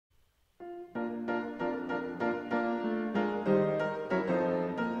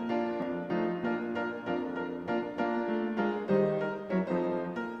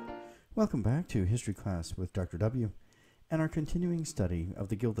Welcome back to History Class with Dr. W and our continuing study of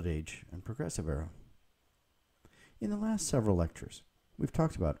the Gilded Age and Progressive Era. In the last several lectures, we've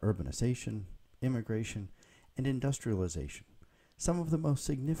talked about urbanization, immigration, and industrialization, some of the most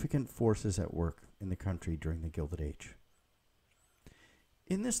significant forces at work in the country during the Gilded Age.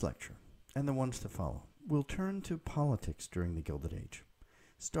 In this lecture, and the ones to follow, we'll turn to politics during the Gilded Age,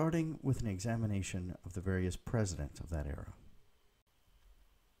 starting with an examination of the various presidents of that era.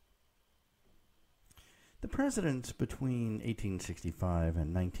 The presidents between 1865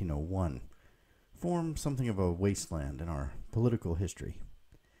 and 1901 form something of a wasteland in our political history.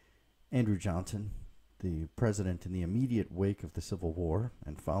 Andrew Johnson, the president in the immediate wake of the Civil War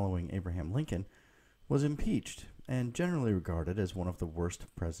and following Abraham Lincoln, was impeached and generally regarded as one of the worst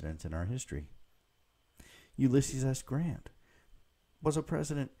presidents in our history. Ulysses S. Grant was a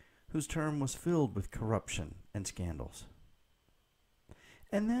president whose term was filled with corruption and scandals.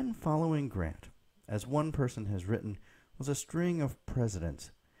 And then following Grant, as one person has written, was a string of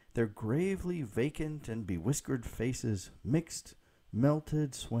presidents, their gravely vacant and bewhiskered faces mixed,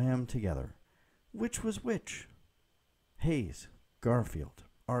 melted, swam together. Which was which? Hayes, Garfield,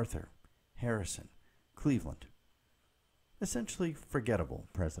 Arthur, Harrison, Cleveland. Essentially forgettable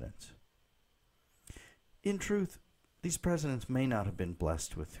presidents. In truth, these presidents may not have been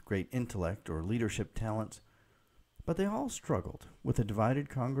blessed with great intellect or leadership talents, but they all struggled with a divided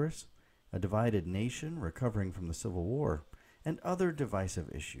Congress, a divided nation recovering from the Civil War, and other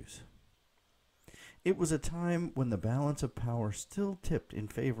divisive issues. It was a time when the balance of power still tipped in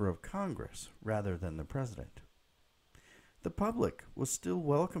favor of Congress rather than the president. The public was still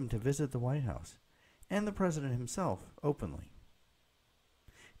welcome to visit the White House, and the president himself openly.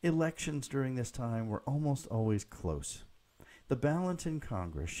 Elections during this time were almost always close. The balance in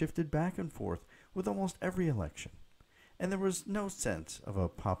Congress shifted back and forth with almost every election, and there was no sense of a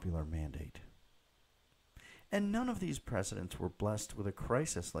popular mandate. And none of these presidents were blessed with a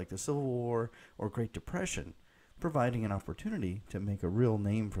crisis like the Civil War or Great Depression, providing an opportunity to make a real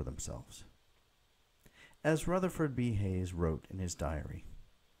name for themselves. As Rutherford B. Hayes wrote in his diary,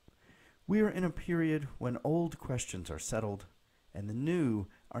 "We are in a period when old questions are settled and the new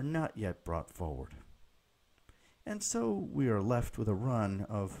are not yet brought forward." And so we are left with a run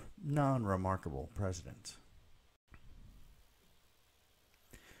of non-remarkable presidents.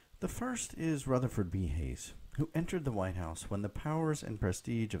 The first is Rutherford B. Hayes, who entered the White House when the powers and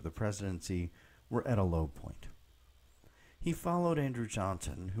prestige of the presidency were at a low point. He followed Andrew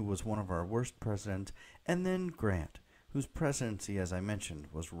Johnson, who was one of our worst presidents, and then Grant, whose presidency, as I mentioned,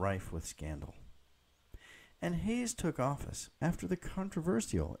 was rife with scandal. And Hayes took office after the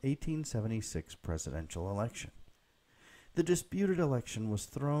controversial 1876 presidential election. The disputed election was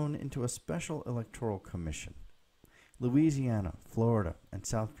thrown into a special electoral commission. Louisiana, Florida, and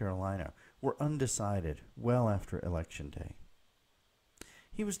South Carolina were undecided well after Election Day.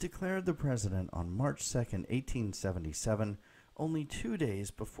 He was declared the president on March 2, 1877, only 2 days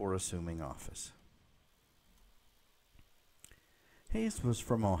before assuming office. Hayes was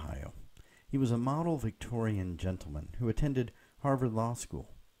from Ohio. He was a model Victorian gentleman who attended Harvard Law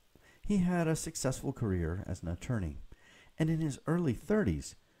School. He had a successful career as an attorney, and in his early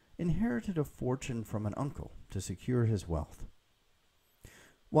 30s, inherited a fortune from an uncle to secure his wealth.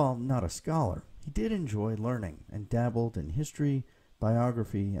 While not a scholar, he did enjoy learning and dabbled in history,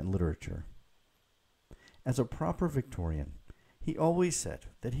 biography, and literature. As a proper Victorian, he always said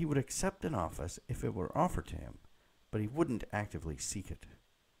that he would accept an office if it were offered to him, but he wouldn't actively seek it.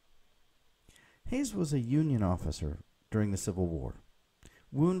 Hayes was a Union officer during the Civil War,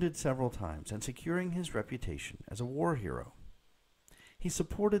 wounded several times and securing his reputation as a war hero. He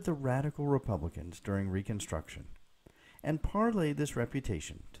supported the radical Republicans during Reconstruction and parlayed this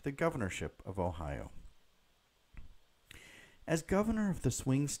reputation to the governorship of Ohio. As governor of the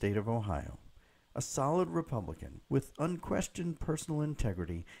swing state of Ohio, a solid Republican with unquestioned personal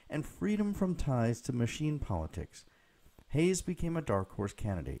integrity and freedom from ties to machine politics, Hayes became a dark horse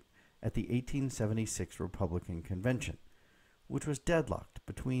candidate at the 1876 Republican Convention, which was deadlocked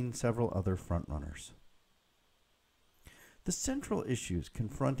between several other frontrunners. The central issues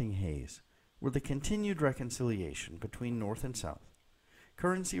confronting Hayes were the continued reconciliation between North and South,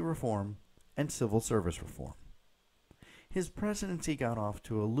 currency reform, and civil service reform. His presidency got off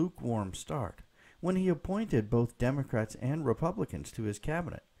to a lukewarm start when he appointed both Democrats and Republicans to his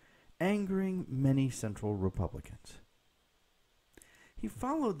cabinet, angering many central Republicans. He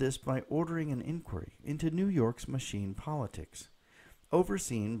followed this by ordering an inquiry into New York's machine politics,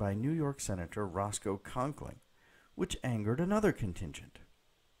 overseen by New York Senator Roscoe Conkling, which angered another contingent.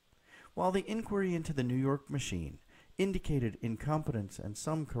 While the inquiry into the New York machine indicated incompetence and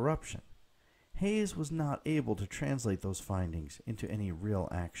some corruption, Hayes was not able to translate those findings into any real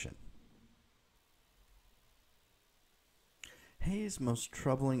action. Hayes' most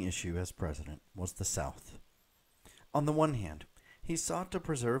troubling issue as president was the South. On the one hand, he sought to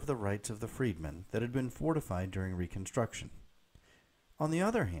preserve the rights of the freedmen that had been fortified during Reconstruction. On the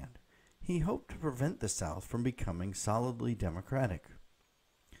other hand, he hoped to prevent the South from becoming solidly democratic.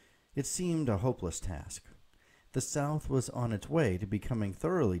 It seemed a hopeless task. The South was on its way to becoming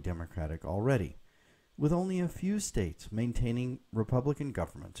thoroughly democratic already, with only a few states maintaining Republican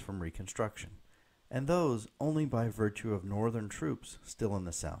governments from Reconstruction, and those only by virtue of Northern troops still in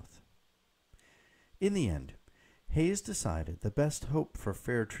the South. In the end, Hayes decided the best hope for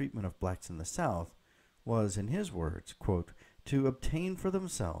fair treatment of blacks in the South was, in his words, quote, to obtain for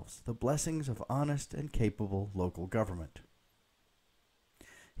themselves the blessings of honest and capable local government.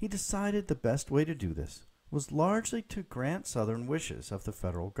 He decided the best way to do this was largely to grant Southern wishes of the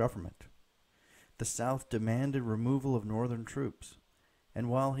federal government. The South demanded removal of Northern troops, and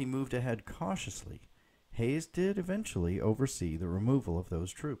while he moved ahead cautiously, Hayes did eventually oversee the removal of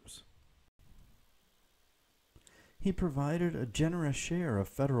those troops. He provided a generous share of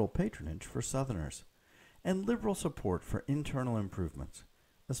federal patronage for Southerners and liberal support for internal improvements,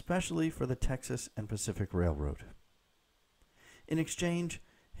 especially for the Texas and Pacific Railroad. In exchange,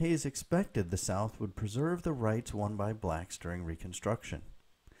 Hayes expected the South would preserve the rights won by blacks during Reconstruction.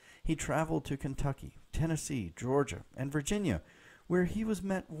 He traveled to Kentucky, Tennessee, Georgia, and Virginia, where he was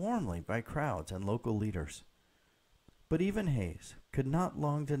met warmly by crowds and local leaders. But even Hayes could not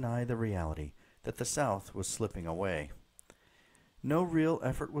long deny the reality that the South was slipping away. No real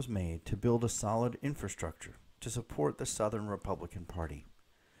effort was made to build a solid infrastructure to support the Southern Republican Party.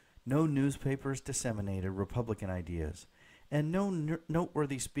 No newspapers disseminated Republican ideas, and no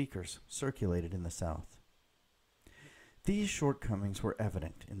noteworthy speakers circulated in the South. These shortcomings were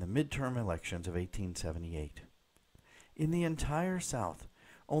evident in the midterm elections of 1878. In the entire South,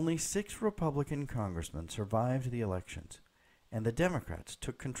 only 6 Republican congressmen survived the elections, and the Democrats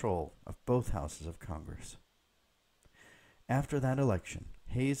took control of both houses of Congress. After that election,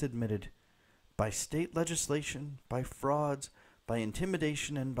 Hayes admitted, by state legislation, by frauds, by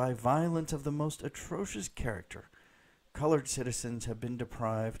intimidation, and by violence of the most atrocious character, colored citizens have been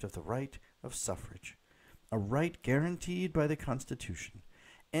deprived of the right of suffrage, a right guaranteed by the Constitution,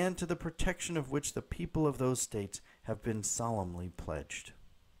 and to the protection of which the people of those states have been solemnly pledged.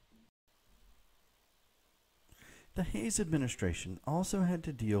 The Hayes administration also had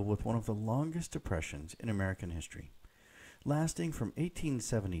to deal with one of the longest depressions in American history, lasting from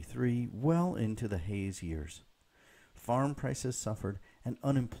 1873 well into the Hayes years. Farm prices suffered and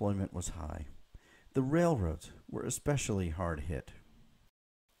unemployment was high. The railroads were especially hard hit.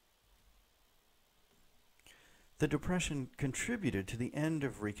 The Depression contributed to the end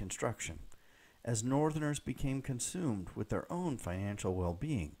of Reconstruction, as Northerners became consumed with their own financial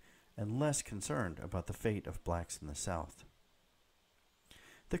well-being and less concerned about the fate of blacks in the South.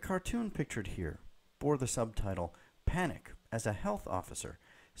 The cartoon pictured here bore the subtitle Panic as a Health Officer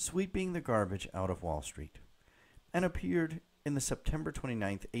Sweeping the Garbage Out of Wall Street, and appeared in the September 29,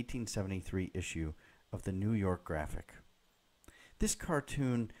 1873 issue of the New York Graphic. This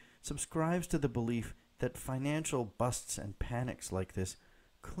cartoon subscribes to the belief that financial busts and panics like this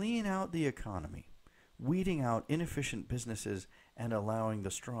clean out the economy, weeding out inefficient businesses and allowing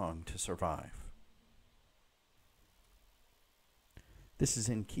the strong to survive. This is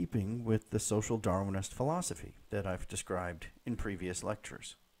in keeping with the social Darwinist philosophy that I've described in previous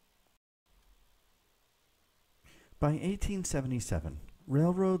lectures. By 1877,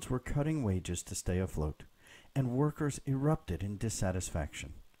 railroads were cutting wages to stay afloat, and workers erupted in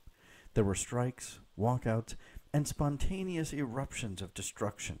dissatisfaction. There were strikes, walkouts, and spontaneous eruptions of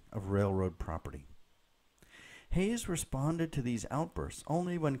destruction of railroad property. Hayes responded to these outbursts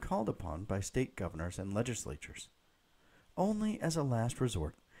only when called upon by state governors and legislatures. Only as a last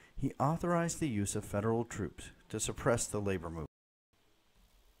resort, he authorized the use of federal troops to suppress the labor movement.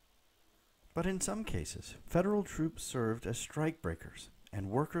 But in some cases, federal troops served as strikebreakers, and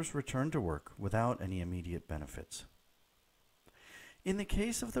workers returned to work without any immediate benefits. In the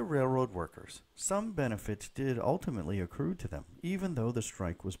case of the railroad workers, some benefits did ultimately accrue to them, even though the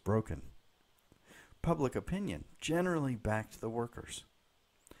strike was broken. Public opinion generally backed the workers.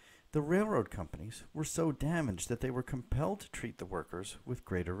 The railroad companies were so damaged that they were compelled to treat the workers with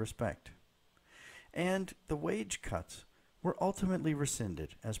greater respect. And the wage cuts were ultimately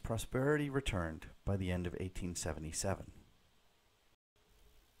rescinded as prosperity returned by the end of 1877.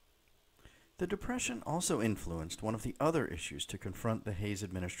 The Depression also influenced one of the other issues to confront the Hayes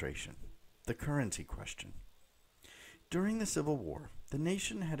administration, the currency question. During the Civil War, the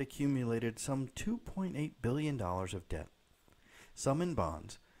nation had accumulated some $2.8 billion of debt, some in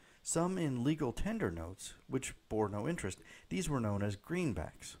bonds, some in legal tender notes, which bore no interest. These were known as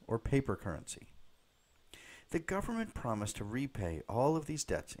greenbacks, or paper currency. The government promised to repay all of these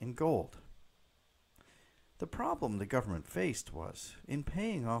debts in gold. The problem the government faced was, in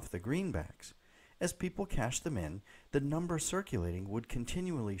paying off the greenbacks, as people cashed them in, the number circulating would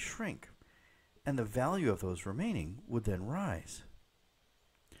continually shrink, and the value of those remaining would then rise.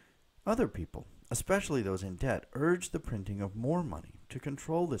 Other people, especially those in debt, urged the printing of more money to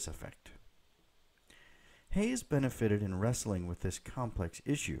control this effect. Hayes benefited in wrestling with this complex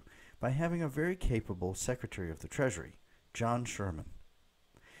issue by having a very capable Secretary of the Treasury, John Sherman.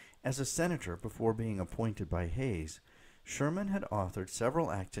 As a senator before being appointed by Hayes, Sherman had authored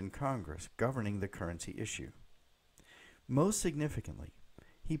several acts in Congress governing the currency issue. Most significantly,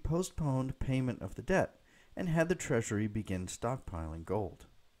 he postponed payment of the debt and had the Treasury begin stockpiling gold.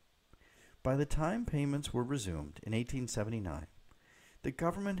 By the time payments were resumed in 1879, the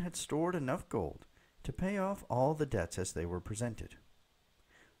government had stored enough gold to pay off all the debts as they were presented.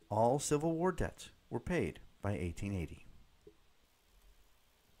 All Civil War debts were paid by 1880.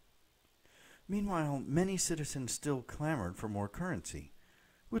 Meanwhile, many citizens still clamored for more currency,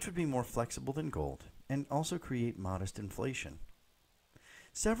 which would be more flexible than gold and also create modest inflation.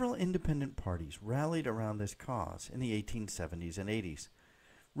 Several independent parties rallied around this cause in the 1870s and 80s,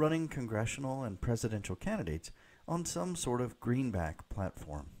 running congressional and presidential candidates on some sort of greenback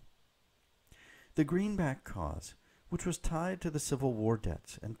platform. The greenback cause, which was tied to the Civil War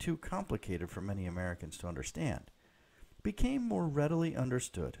debts and too complicated for many Americans to understand, became more readily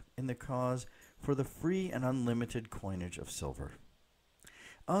understood in the cause for the free and unlimited coinage of silver.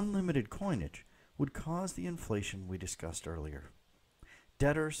 Unlimited coinage would cause the inflation we discussed earlier.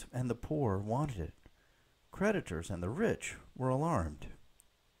 Debtors and the poor wanted it. Creditors and the rich were alarmed.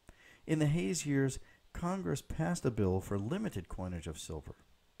 In the Hayes years, Congress passed a bill for limited coinage of silver,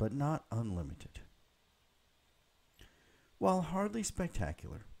 but not unlimited. While hardly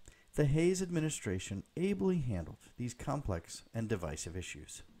spectacular, the Hayes administration ably handled these complex and divisive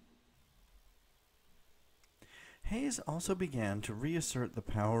issues. Hayes also began to reassert the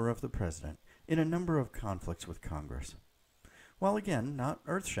power of the president in a number of conflicts with Congress. While again not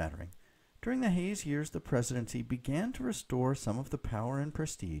earth-shattering, during the Hayes years the presidency began to restore some of the power and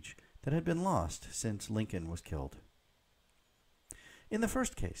prestige that had been lost since Lincoln was killed. In the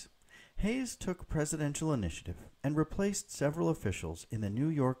first case, Hayes took presidential initiative and replaced several officials in the New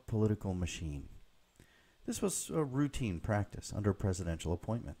York political machine. This was a routine practice under presidential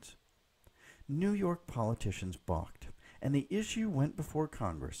appointments. New York politicians balked, and the issue went before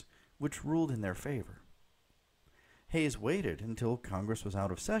Congress, which ruled in their favor. Hayes waited until Congress was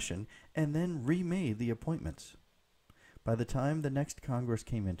out of session and then remade the appointments. By the time the next Congress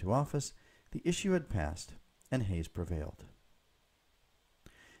came into office, the issue had passed, and Hayes prevailed.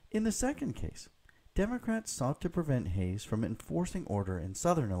 In the second case, Democrats sought to prevent Hayes from enforcing order in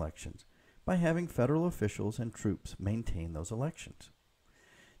Southern elections by having federal officials and troops maintain those elections.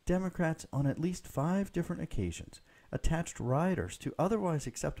 Democrats, on at least 5 different occasions, attached riders to otherwise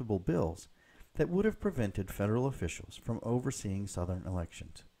acceptable bills that would have prevented federal officials from overseeing Southern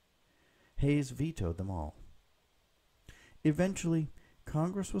elections. Hayes vetoed them all. Eventually,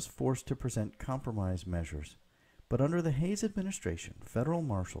 Congress was forced to present compromise measures, but under the Hayes administration, federal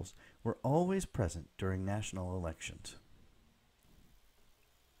marshals were always present during national elections.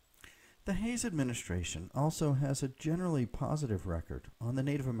 The Hayes administration also has a generally positive record on the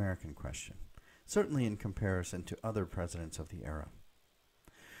Native American question, certainly in comparison to other presidents of the era.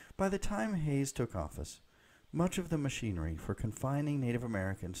 By the time Hayes took office, much of the machinery for confining Native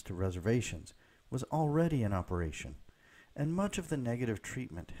Americans to reservations was already in operation, and much of the negative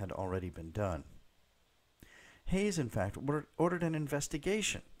treatment had already been done. Hayes, in fact, ordered an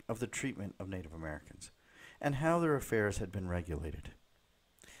investigation of the treatment of Native Americans and how their affairs had been regulated.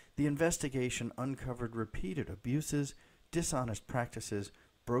 The investigation uncovered repeated abuses, dishonest practices,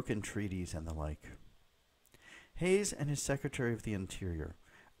 broken treaties, and the like. Hayes and his Secretary of the Interior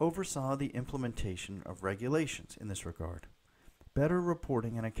oversaw the implementation of regulations in this regard, better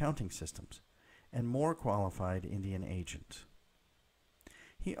reporting and accounting systems, and more qualified Indian agents.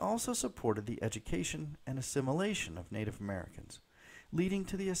 He also supported the education and assimilation of Native Americans, leading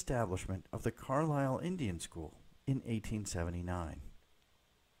to the establishment of the Carlisle Indian School in 1879.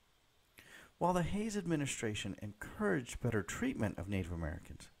 While the Hayes administration encouraged better treatment of Native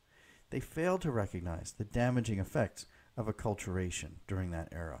Americans, they failed to recognize the damaging effects of acculturation during that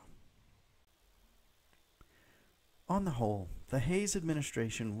era. On the whole, the Hayes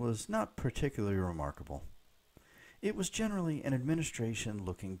administration was not particularly remarkable. It was generally an administration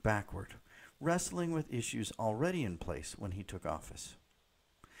looking backward, wrestling with issues already in place when he took office.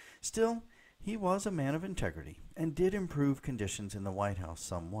 Still, he was a man of integrity and did improve conditions in the White House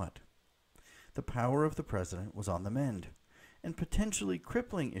somewhat. The power of the president was on the mend, and potentially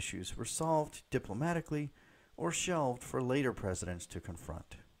crippling issues were solved diplomatically or shelved for later presidents to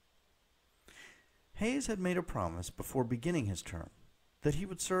confront. Hayes had made a promise before beginning his term that he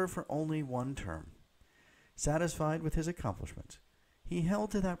would serve for only one term. Satisfied with his accomplishments, he held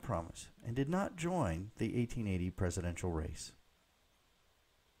to that promise and did not join the 1880 presidential race.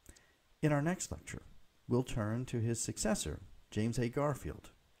 In our next lecture, we'll turn to his successor, James A. Garfield,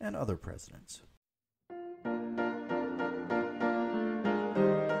 and other presidents.